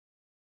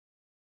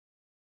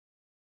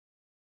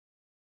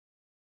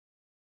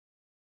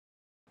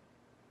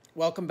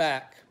Welcome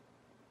back.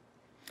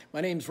 My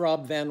name's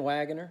Rob Van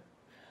Wagoner.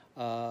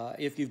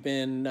 If you've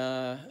been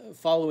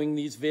following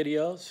these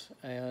videos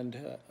and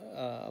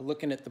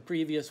looking at the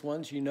previous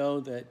ones, you know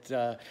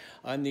that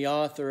I'm the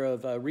author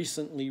of a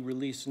recently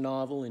released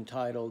novel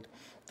entitled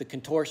The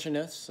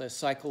Contortionists, a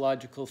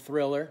psychological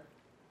thriller.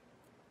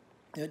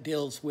 It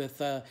deals with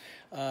the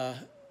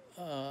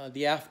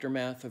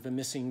aftermath of a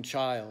missing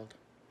child.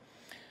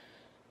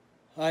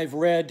 I've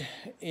read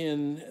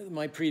in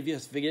my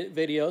previous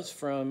videos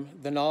from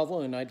the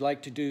novel, and I'd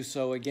like to do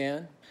so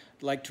again.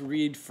 I'd like to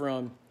read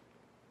from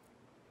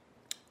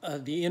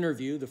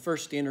the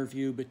first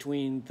interview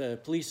between the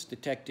police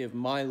detective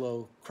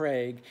Milo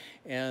Craig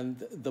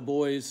and the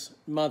boy's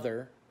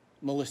mother,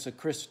 Melissa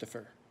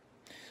Christopher.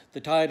 The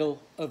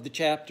title of the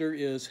chapter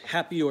is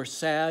Happy or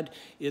Sad,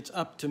 It's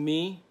Up to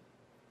Me,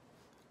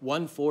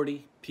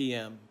 1:40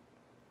 p.m.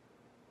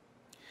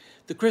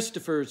 The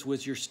Christophers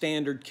was your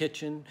standard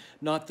kitchen,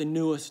 not the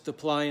newest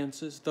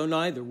appliances, though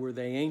neither were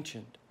they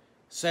ancient.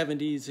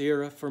 70s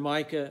era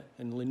formica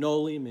and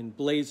linoleum in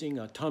blazing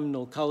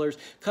autumnal colors,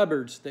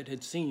 cupboards that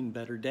had seen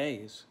better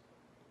days.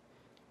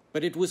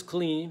 But it was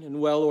clean and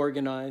well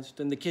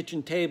organized, and the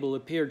kitchen table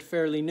appeared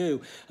fairly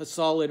new, a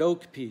solid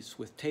oak piece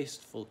with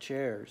tasteful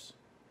chairs.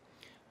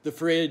 The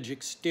fridge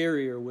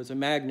exterior was a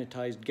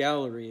magnetized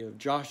gallery of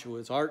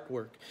Joshua's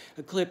artwork,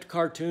 a clipped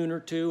cartoon or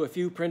two, a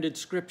few printed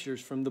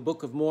scriptures from the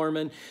Book of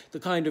Mormon, the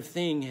kind of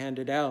thing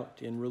handed out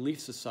in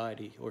Relief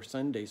Society or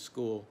Sunday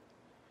school.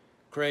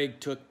 Craig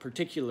took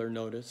particular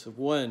notice of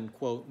one,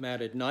 quote,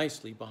 matted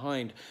nicely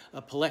behind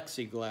a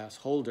plexiglass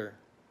holder.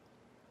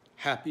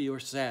 Happy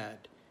or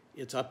sad,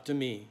 it's up to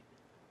me.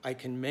 I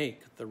can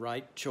make the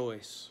right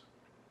choice.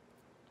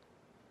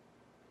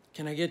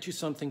 Can I get you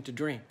something to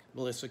drink?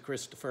 Melissa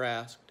Christopher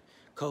asked.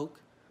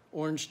 Coke,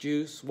 orange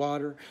juice,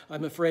 water.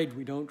 I'm afraid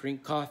we don't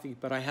drink coffee,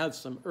 but I have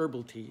some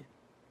herbal tea.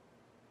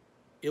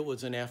 It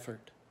was an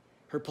effort.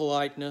 Her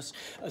politeness,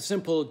 a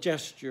simple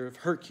gesture of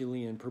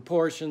Herculean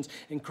proportions,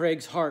 and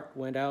Craig's heart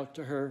went out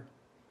to her.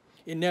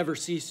 It never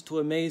ceased to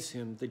amaze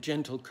him, the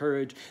gentle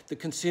courage, the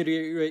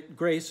considerate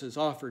graces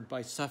offered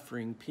by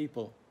suffering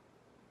people.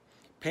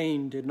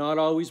 Pain did not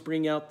always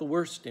bring out the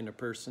worst in a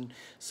person.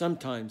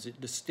 Sometimes it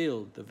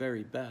distilled the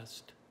very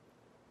best.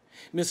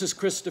 Mrs.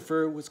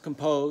 Christopher was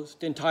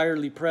composed,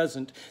 entirely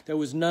present. There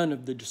was none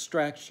of the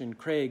distraction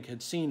Craig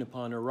had seen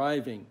upon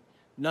arriving,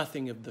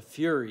 nothing of the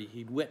fury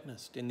he'd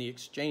witnessed in the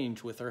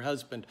exchange with her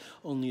husband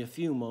only a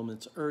few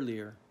moments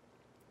earlier.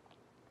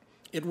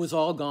 It was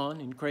all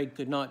gone, and Craig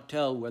could not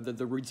tell whether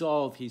the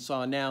resolve he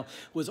saw now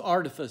was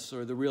artifice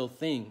or the real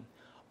thing.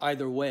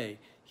 Either way,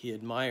 he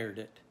admired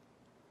it.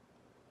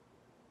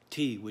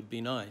 Tea would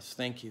be nice,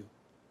 thank you.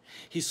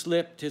 He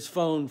slipped his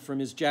phone from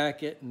his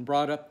jacket and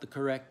brought up the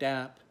correct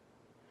app.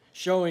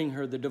 Showing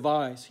her the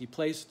device, he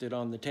placed it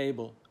on the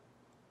table.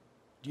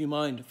 Do you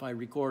mind if I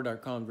record our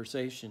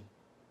conversation?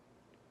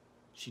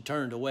 She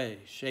turned away,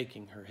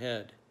 shaking her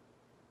head.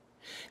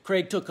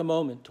 Craig took a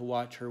moment to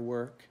watch her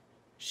work.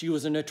 She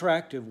was an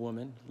attractive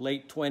woman,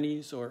 late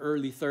 20s or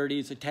early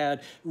 30s, a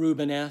tad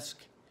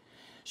Rubenesque.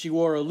 She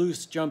wore a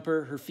loose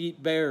jumper, her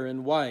feet bare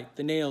and white,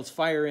 the nails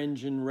fire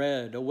engine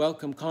red, a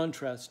welcome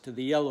contrast to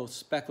the yellow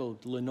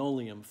speckled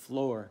linoleum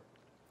floor.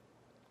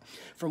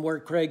 From where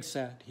Craig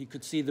sat, he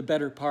could see the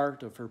better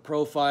part of her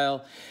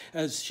profile.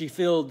 As she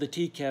filled the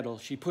tea kettle,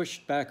 she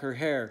pushed back her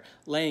hair,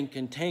 lank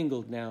and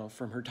tangled now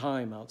from her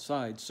time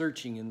outside,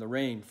 searching in the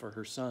rain for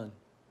her son.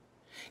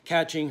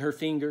 Catching her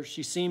finger,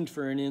 she seemed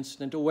for an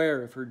instant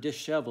aware of her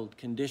disheveled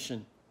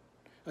condition,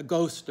 a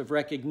ghost of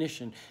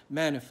recognition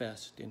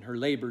manifest in her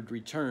labored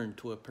return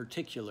to a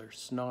particular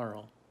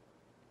snarl.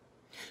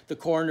 The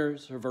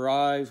corners of her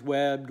eyes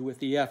webbed with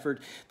the effort,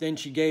 then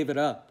she gave it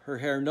up, her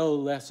hair no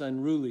less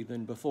unruly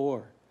than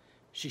before.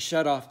 She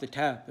shut off the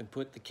tap and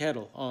put the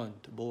kettle on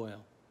to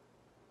boil.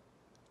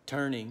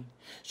 Turning,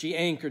 she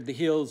anchored the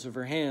heels of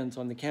her hands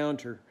on the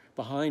counter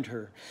behind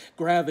her.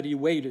 Gravity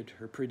weighted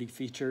her pretty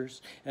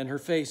features, and her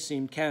face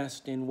seemed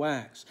cast in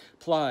wax,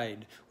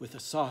 plied with a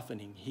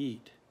softening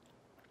heat.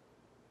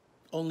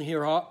 Only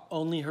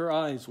her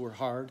eyes were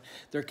hard,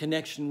 their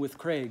connection with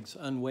Craig's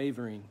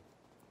unwavering.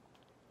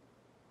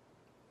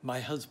 My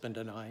husband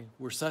and I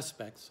were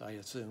suspects, I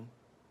assume.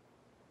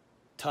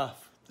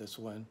 Tough, this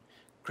one.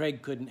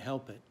 Craig couldn't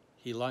help it.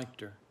 He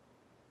liked her.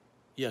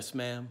 Yes,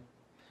 ma'am.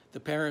 The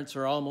parents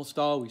are almost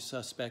always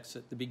suspects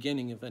at the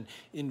beginning of an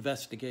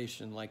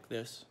investigation like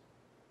this.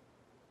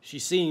 She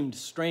seemed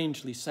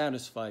strangely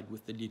satisfied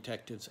with the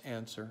detective's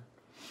answer.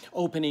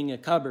 Opening a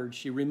cupboard,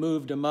 she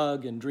removed a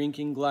mug and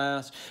drinking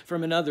glass.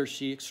 From another,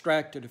 she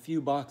extracted a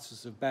few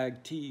boxes of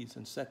bagged teas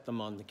and set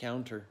them on the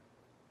counter.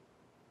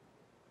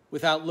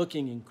 Without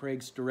looking in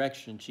Craig's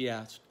direction, she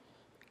asked,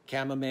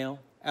 chamomile,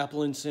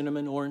 apple and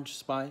cinnamon, orange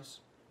spice?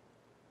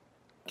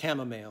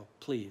 Chamomile,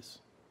 please.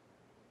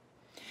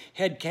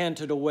 Head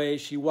canted away,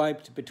 she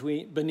wiped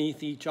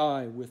beneath each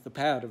eye with the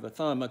pad of a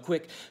thumb, a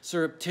quick,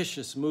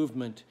 surreptitious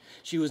movement.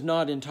 She was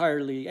not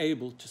entirely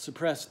able to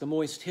suppress the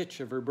moist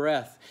hitch of her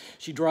breath.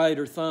 She dried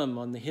her thumb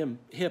on the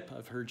hip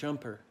of her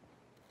jumper.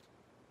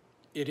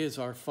 It is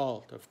our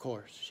fault, of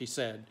course, she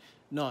said,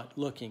 not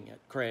looking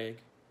at Craig.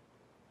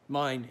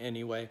 Mine,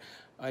 anyway.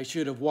 I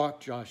should have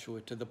walked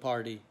Joshua to the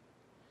party.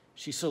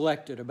 She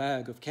selected a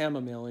bag of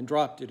chamomile and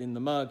dropped it in the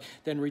mug,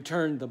 then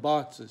returned the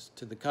boxes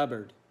to the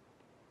cupboard.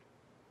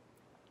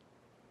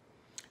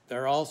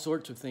 There are all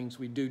sorts of things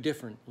we'd do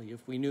differently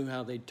if we knew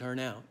how they'd turn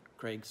out,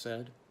 Craig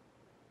said.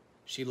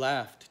 She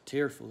laughed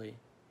tearfully.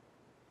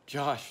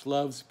 Josh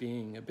loves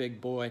being a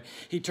big boy.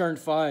 He turned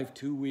 5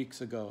 2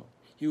 weeks ago.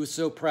 He was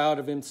so proud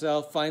of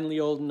himself, finally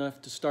old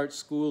enough to start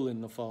school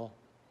in the fall.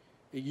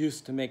 It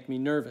used to make me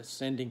nervous,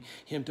 sending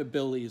him to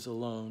Billy's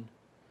alone.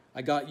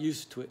 I got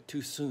used to it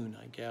too soon,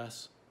 I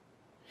guess.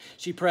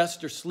 She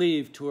pressed her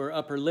sleeve to her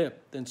upper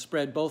lip, then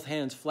spread both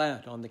hands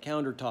flat on the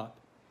countertop.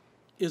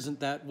 Isn't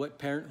that what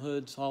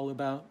parenthood's all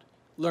about?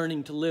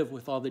 Learning to live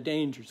with all the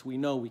dangers we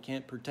know we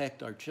can't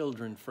protect our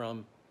children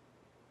from.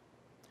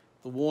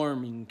 The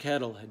warming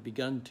kettle had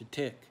begun to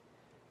tick.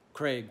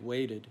 Craig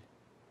waited.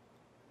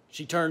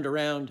 She turned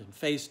around and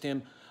faced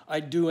him.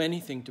 I'd do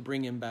anything to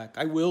bring him back.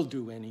 I will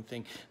do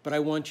anything. But I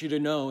want you to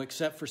know,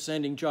 except for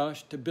sending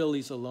Josh to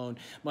Billy's alone,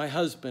 my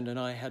husband and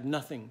I had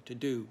nothing to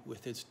do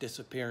with his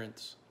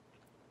disappearance.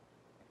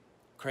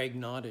 Craig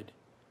nodded.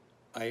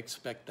 I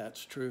expect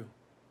that's true.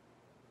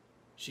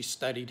 She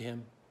studied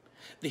him.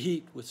 The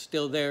heat was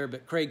still there,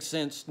 but Craig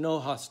sensed no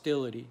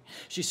hostility.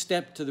 She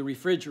stepped to the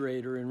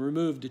refrigerator and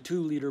removed a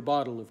 2-liter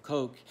bottle of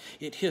Coke.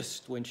 It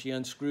hissed when she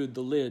unscrewed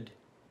the lid.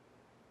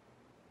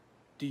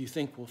 Do you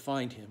think we'll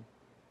find him?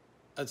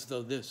 As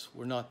though this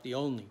were not the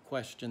only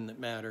question that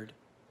mattered.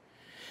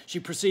 She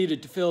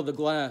proceeded to fill the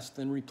glass,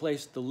 then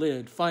replaced the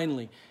lid.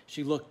 Finally,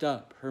 she looked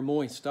up, her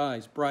moist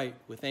eyes bright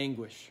with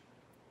anguish.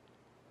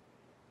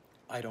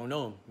 I don't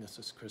know,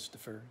 Mrs.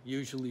 Christopher.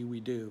 Usually we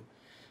do.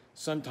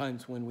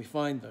 Sometimes when we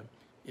find them,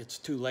 it's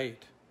too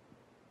late.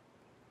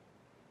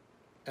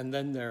 And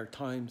then there are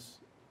times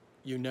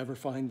you never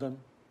find them.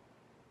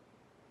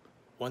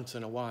 Once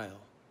in a while,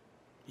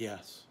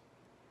 yes.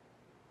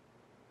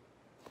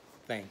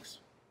 Thanks.